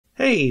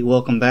Hey,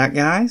 welcome back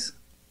guys.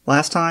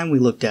 Last time we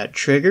looked at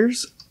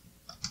triggers,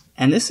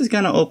 and this is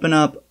going to open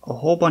up a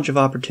whole bunch of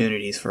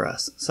opportunities for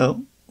us.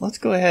 So let's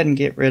go ahead and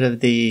get rid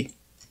of the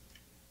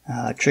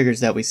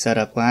triggers that we set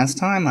up last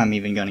time. I'm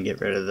even going to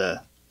get rid of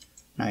the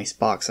nice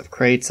box of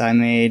crates I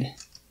made,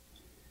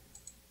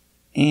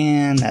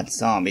 and that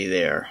zombie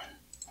there.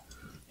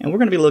 And we're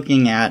going to be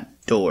looking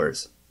at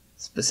doors,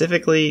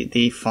 specifically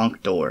the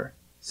funk door.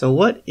 So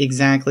what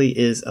exactly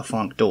is a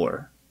funk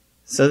door?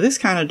 So this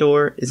kind of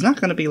door is not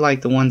going to be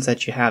like the ones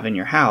that you have in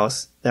your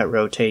house that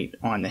rotate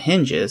on the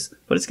hinges,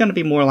 but it's going to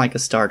be more like a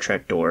Star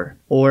Trek door,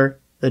 or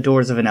the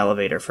doors of an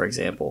elevator, for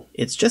example.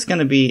 It's just going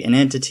to be an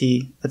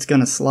entity that's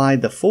going to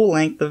slide the full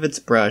length of its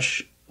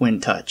brush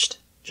when touched,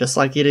 just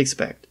like you'd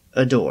expect,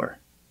 a door.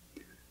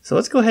 So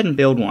let's go ahead and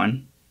build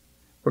one.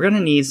 We're going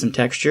to need some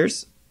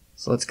textures,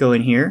 so let's go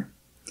in here.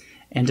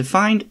 And to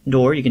find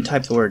door, you can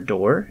type the word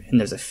door, and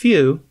there's a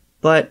few,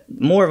 but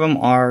more of them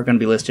are going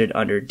to be listed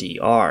under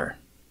DR.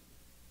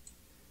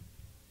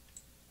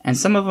 And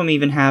some of them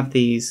even have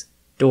these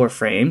door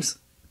frames.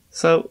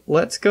 So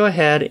let's go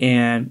ahead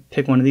and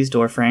pick one of these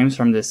door frames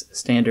from this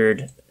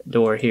standard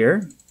door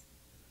here.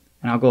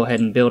 And I'll go ahead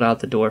and build out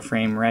the door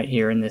frame right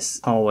here in this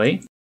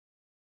hallway.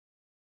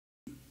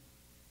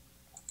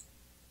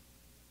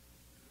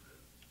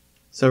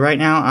 So right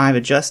now I've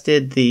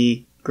adjusted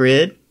the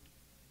grid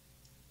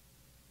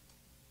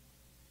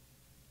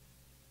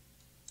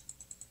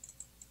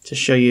to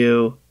show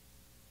you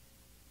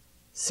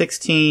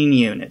 16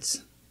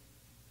 units.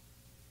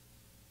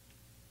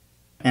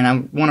 And I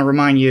want to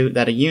remind you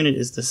that a unit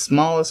is the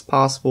smallest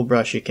possible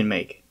brush you can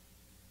make.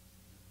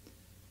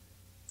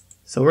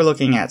 So we're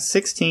looking at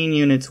 16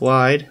 units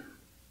wide,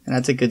 and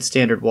that's a good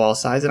standard wall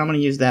size, and I'm going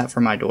to use that for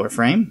my door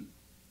frame.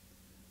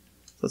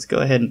 So let's go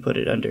ahead and put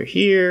it under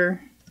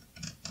here.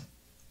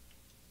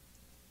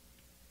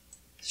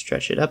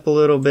 Stretch it up a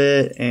little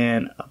bit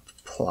and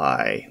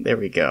apply. There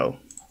we go.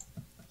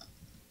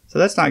 So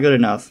that's not good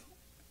enough.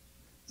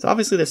 So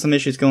obviously there's some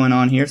issues going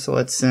on here, so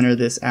let's center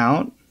this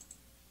out.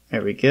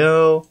 There we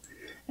go.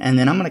 And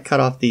then I'm going to cut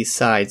off these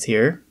sides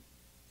here.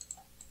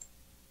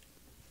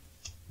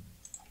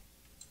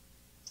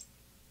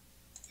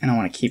 And I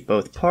want to keep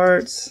both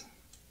parts.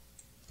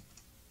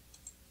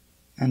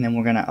 And then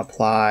we're going to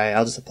apply,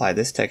 I'll just apply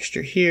this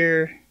texture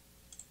here.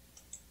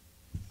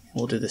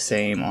 We'll do the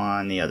same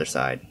on the other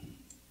side.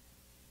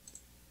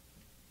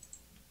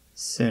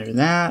 Center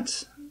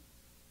that.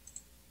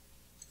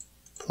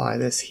 Apply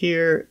this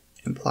here.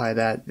 Apply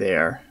that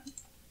there.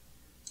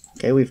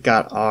 Okay, we've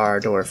got our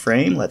door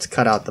frame. Let's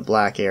cut out the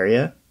black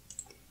area.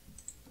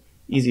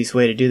 Easiest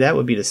way to do that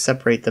would be to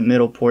separate the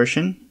middle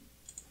portion.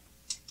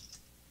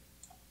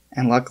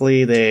 And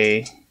luckily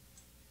they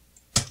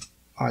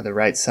are the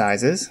right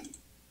sizes.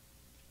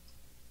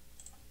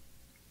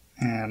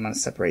 And I'm going to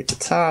separate the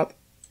top.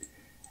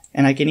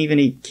 And I can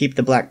even keep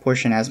the black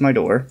portion as my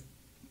door.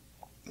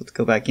 Let's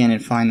go back in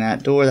and find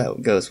that door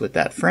that goes with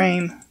that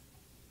frame.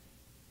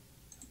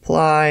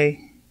 Apply.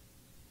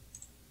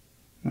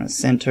 I'm going to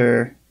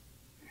center.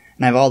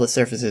 And I have all the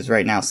surfaces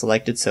right now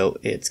selected, so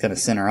it's going to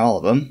center all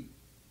of them.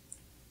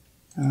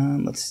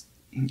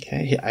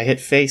 Okay, I hit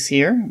face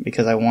here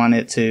because I want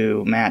it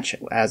to match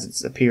as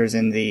it appears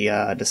in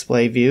the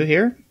display view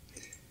here.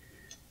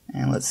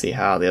 And let's see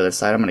how the other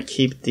side, I'm going to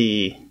keep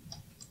the,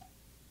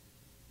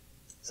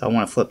 so I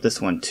want to flip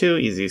this one too.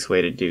 Easiest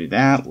way to do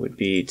that would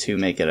be to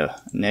make it a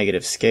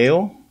negative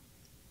scale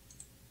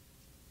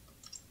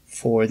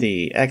for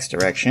the X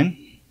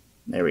direction.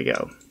 There we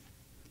go.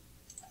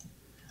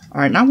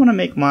 Alright, now I want to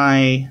make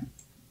my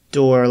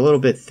door a little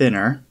bit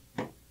thinner.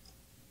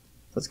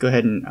 Let's go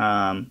ahead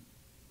and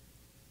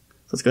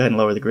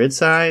lower the grid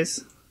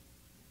size.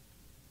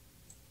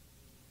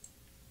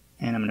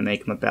 And I'm going to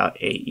make them about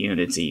 8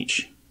 units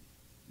each.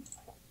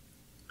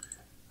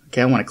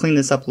 Okay, I want to clean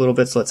this up a little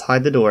bit, so let's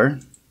hide the door.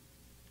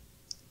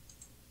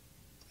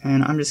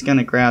 And I'm just going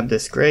to grab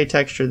this gray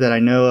texture that I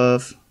know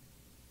of.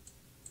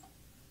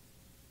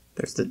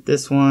 There's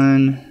this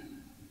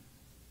one.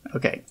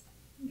 Okay.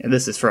 And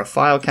this is for a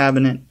file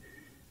cabinet,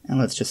 and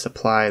let's just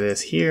apply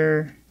this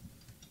here,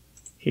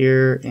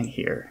 here, and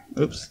here.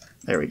 Oops,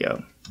 there we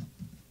go.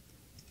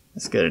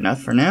 That's good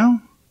enough for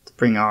now. Let's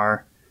bring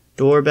our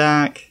door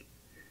back,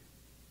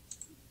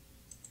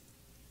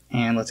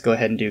 and let's go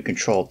ahead and do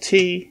Control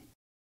T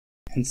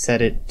and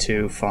set it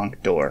to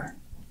funk door.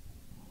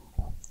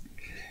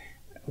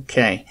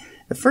 Okay,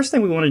 the first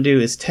thing we want to do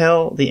is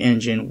tell the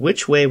engine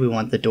which way we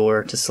want the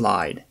door to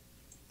slide.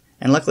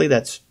 And luckily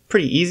that's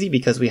pretty easy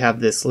because we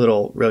have this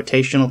little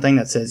rotational thing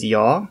that says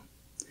yaw.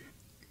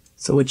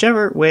 So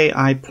whichever way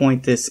I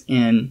point this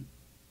in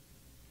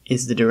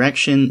is the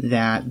direction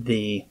that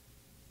the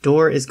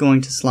door is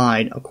going to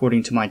slide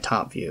according to my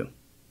top view.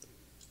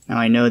 Now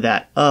I know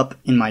that up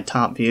in my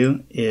top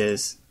view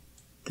is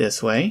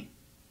this way,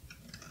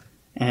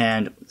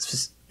 and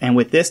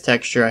with this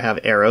texture I have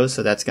arrows,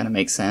 so that's going to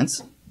make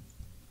sense.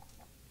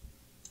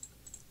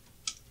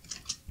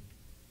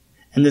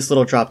 And this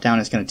little drop down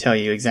is going to tell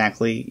you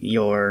exactly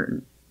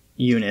your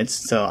units.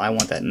 So I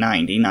want that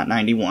 90, not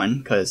 91,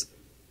 because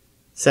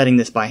setting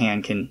this by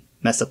hand can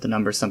mess up the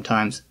numbers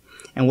sometimes.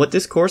 And what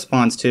this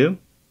corresponds to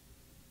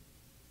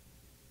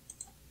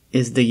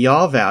is the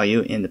yaw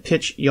value in the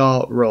pitch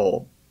yaw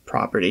roll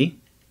property.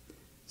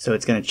 So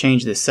it's going to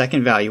change this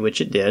second value,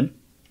 which it did.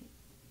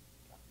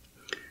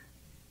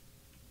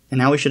 And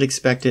now we should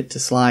expect it to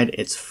slide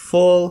its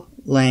full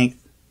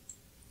length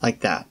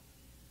like that.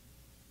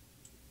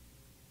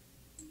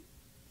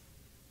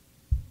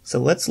 So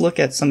let's look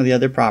at some of the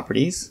other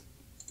properties.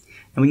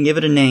 And we can give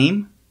it a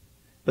name,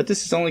 but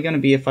this is only going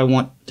to be if I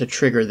want to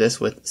trigger this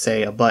with,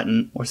 say, a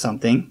button or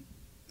something.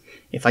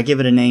 If I give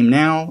it a name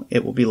now,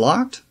 it will be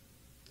locked.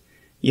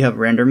 You have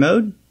render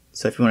mode.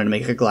 So if you wanted to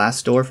make a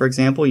glass door, for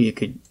example, you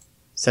could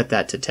set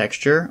that to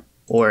texture.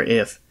 Or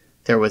if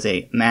there was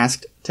a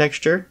masked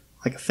texture,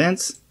 like a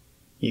fence,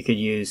 you could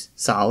use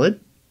solid.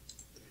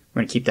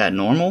 We're going to keep that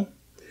normal.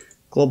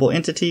 Global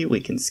entity,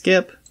 we can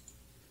skip.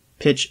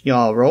 Pitch,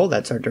 yaw, roll,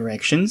 that's our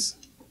directions.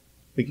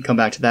 We can come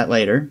back to that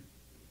later.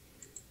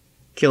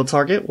 Kill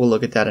target, we'll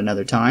look at that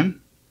another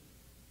time.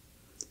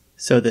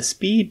 So the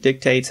speed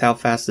dictates how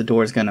fast the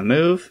door is going to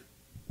move.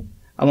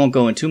 I won't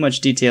go into too much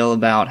detail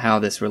about how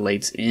this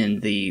relates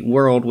in the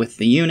world with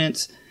the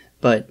units,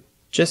 but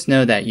just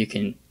know that you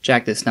can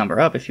jack this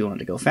number up if you want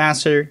to go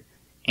faster,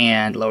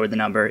 and lower the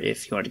number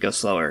if you want to go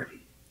slower.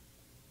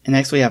 And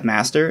next we have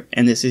master,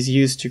 and this is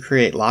used to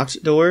create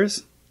locked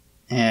doors.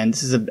 And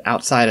this is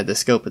outside of the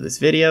scope of this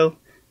video,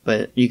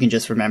 but you can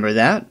just remember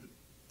that.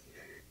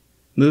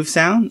 Move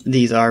sound,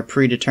 these are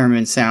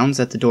predetermined sounds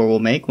that the door will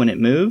make when it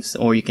moves,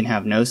 or you can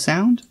have no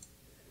sound.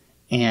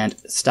 And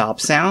stop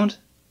sound,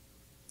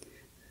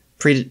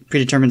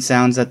 predetermined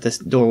sounds that this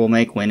door will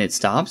make when it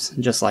stops,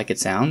 just like it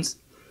sounds.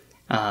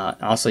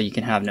 Also, you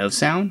can have no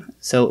sound.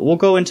 So we'll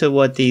go into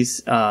what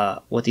these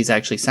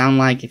actually sound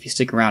like if you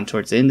stick around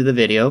towards the end of the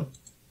video.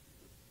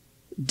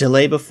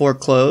 Delay before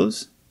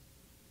close.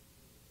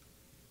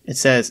 It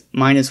says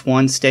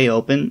 -1 stay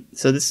open.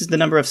 So this is the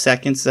number of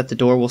seconds that the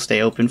door will stay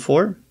open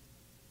for.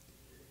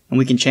 And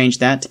we can change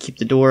that to keep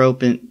the door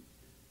open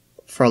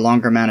for a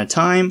longer amount of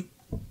time.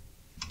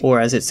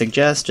 Or as it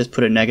suggests, just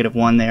put a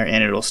 -1 there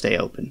and it'll stay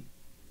open.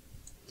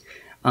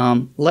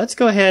 Let's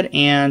go ahead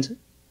and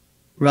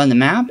run the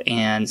map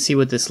and see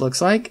what this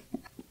looks like.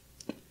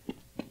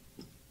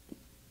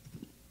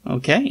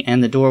 Okay,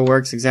 and the door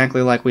works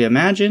exactly like we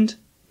imagined.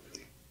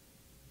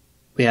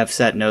 We have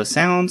set no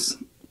sounds.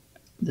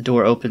 The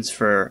door opens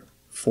for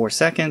 4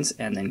 seconds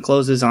and then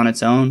closes on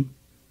its own.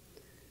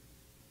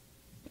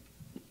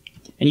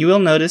 And you will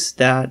notice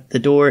that the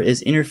door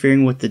is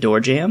interfering with the door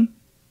jamb.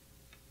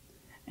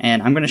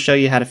 And I'm going to show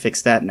you how to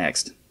fix that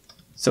next.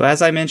 So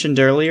as I mentioned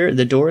earlier,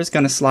 the door is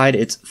going to slide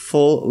its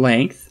full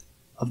length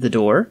of the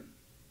door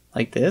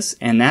like this.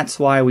 And that's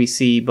why we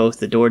see both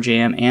the door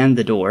jamb and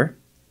the door.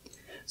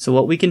 So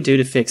what we can do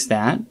to fix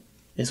that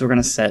is we're going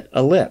to set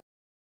a lip.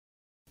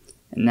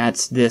 And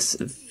that's this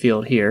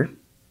field here.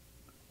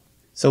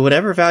 So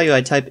whatever value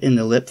I type in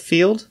the lip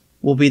field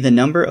will be the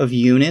number of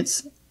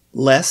units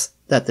less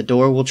that the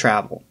door will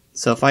travel.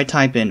 So if I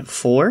type in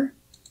 4,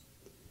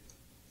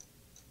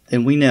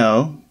 then we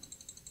know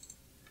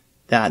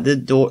that the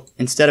door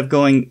instead of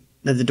going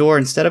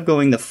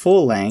the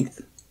full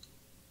length,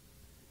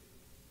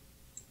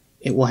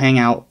 it will hang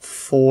out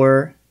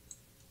 4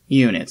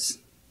 units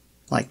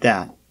like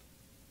that.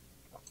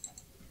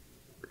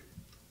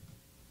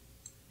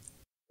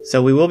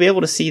 So we will be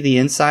able to see the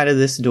inside of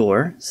this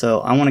door.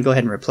 So I want to go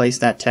ahead and replace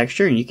that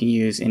texture, and you can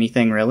use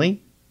anything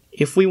really.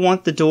 If we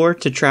want the door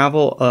to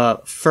travel a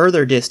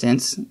further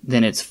distance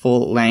than its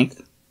full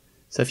length,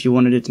 so if you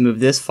wanted it to move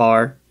this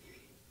far,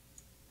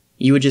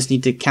 you would just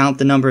need to count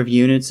the number of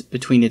units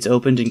between its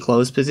opened and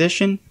closed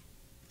position,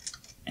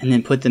 and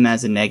then put them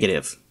as a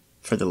negative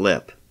for the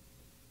lip.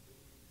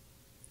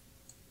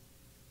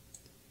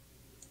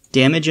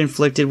 Damage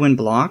inflicted when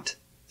blocked.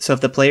 So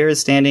if the player is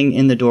standing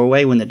in the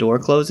doorway when the door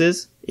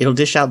closes, it'll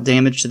dish out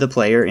damage to the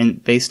player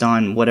based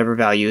on whatever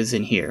value is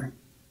in here.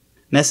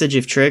 Message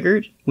if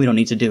triggered, we don't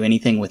need to do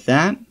anything with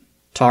that.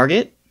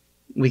 Target,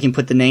 we can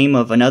put the name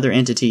of another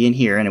entity in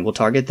here and it will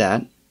target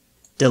that.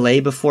 Delay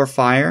before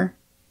fire,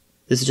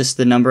 this is just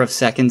the number of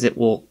seconds it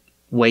will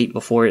wait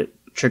before it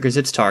triggers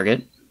its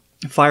target.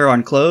 Fire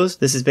on close,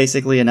 this is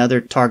basically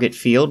another target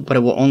field, but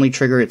it will only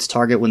trigger its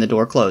target when the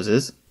door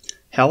closes.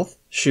 Health,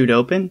 shoot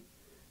open.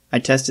 I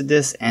tested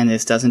this and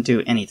this doesn't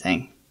do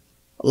anything.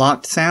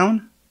 Locked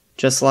sound,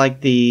 just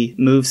like the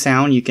move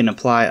sound, you can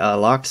apply a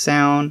locked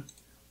sound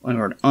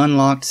or an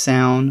unlocked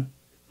sound,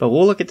 but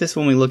we'll look at this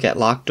when we look at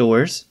locked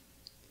doors.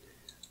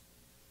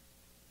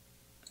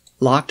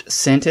 Locked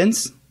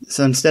sentence,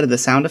 so instead of the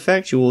sound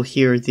effect, you will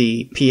hear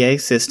the PA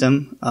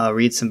system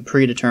read some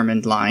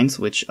predetermined lines,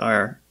 which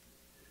are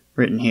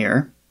written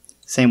here.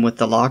 Same with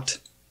the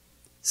locked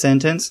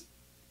sentence.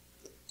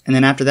 And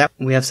then after that,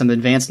 we have some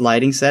advanced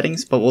lighting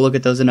settings, but we'll look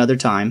at those another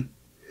time.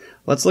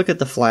 Let's look at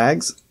the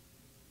flags.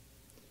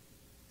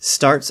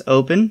 Starts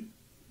open.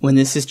 When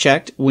this is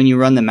checked, when you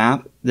run the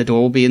map, the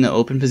door will be in the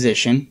open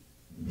position.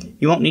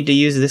 You won't need to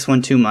use this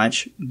one too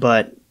much,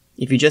 but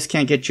if you just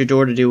can't get your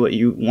door to do what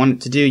you want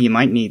it to do, you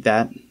might need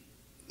that.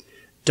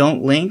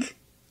 Don't link.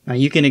 Now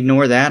you can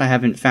ignore that. I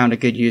haven't found a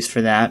good use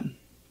for that.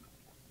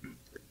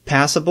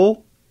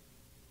 Passable.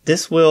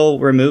 This will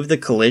remove the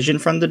collision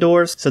from the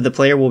doors, so the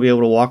player will be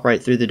able to walk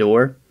right through the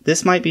door.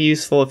 This might be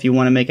useful if you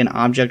want to make an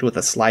object with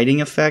a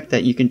sliding effect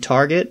that you can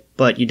target,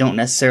 but you don't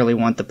necessarily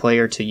want the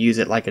player to use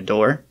it like a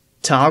door.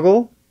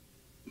 Toggle.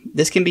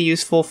 This can be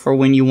useful for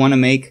when you want to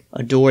make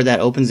a door that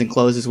opens and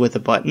closes with a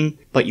button,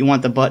 but you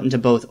want the button to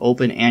both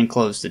open and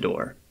close the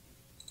door.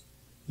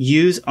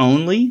 Use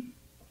only.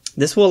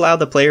 This will allow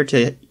the player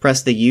to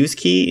press the use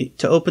key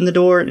to open the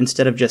door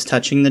instead of just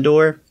touching the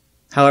door.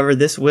 However,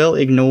 this will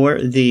ignore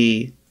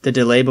the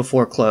delay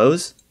before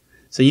close.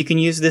 So you can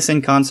use this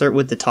in concert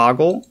with the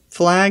toggle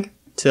flag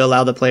to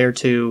allow the player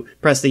to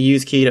press the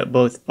use key to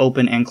both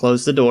open and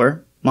close the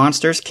door.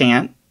 Monsters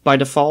can't. By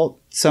default,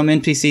 some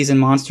NPCs and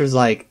monsters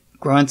like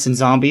grunts and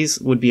zombies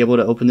would be able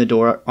to open the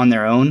door on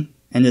their own,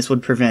 and this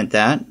would prevent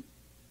that.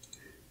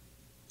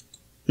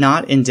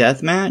 Not in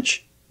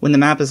deathmatch. When the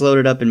map is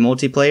loaded up in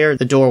multiplayer,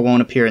 the door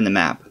won't appear in the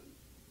map.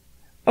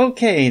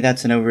 Okay,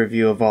 that's an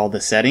overview of all the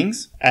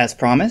settings. As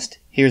promised,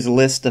 here's a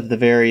list of the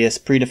various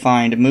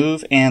predefined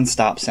move and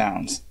stop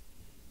sounds.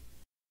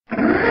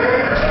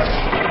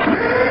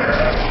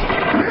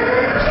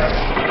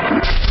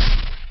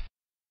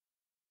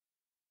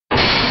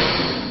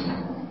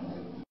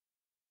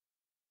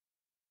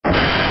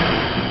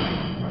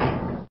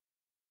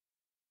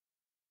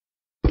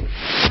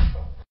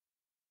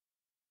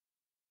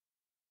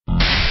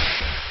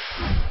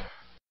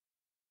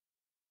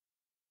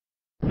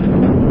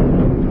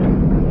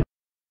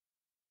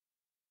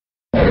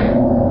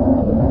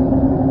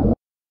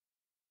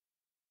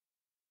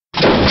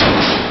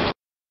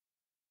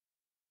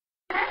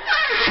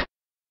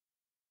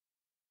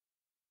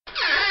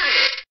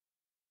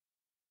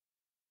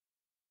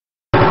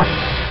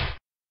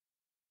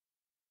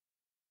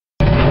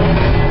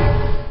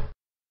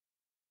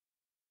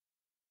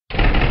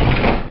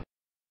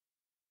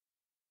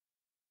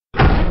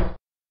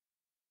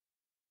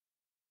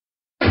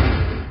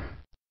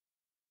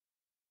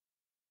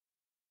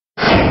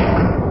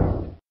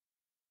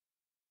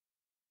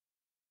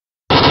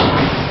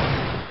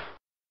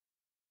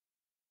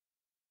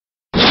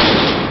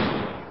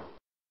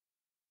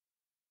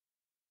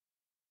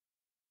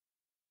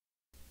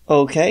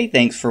 Okay,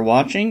 thanks for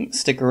watching.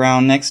 Stick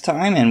around next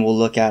time and we'll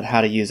look at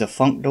how to use a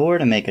funk door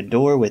to make a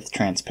door with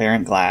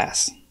transparent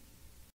glass.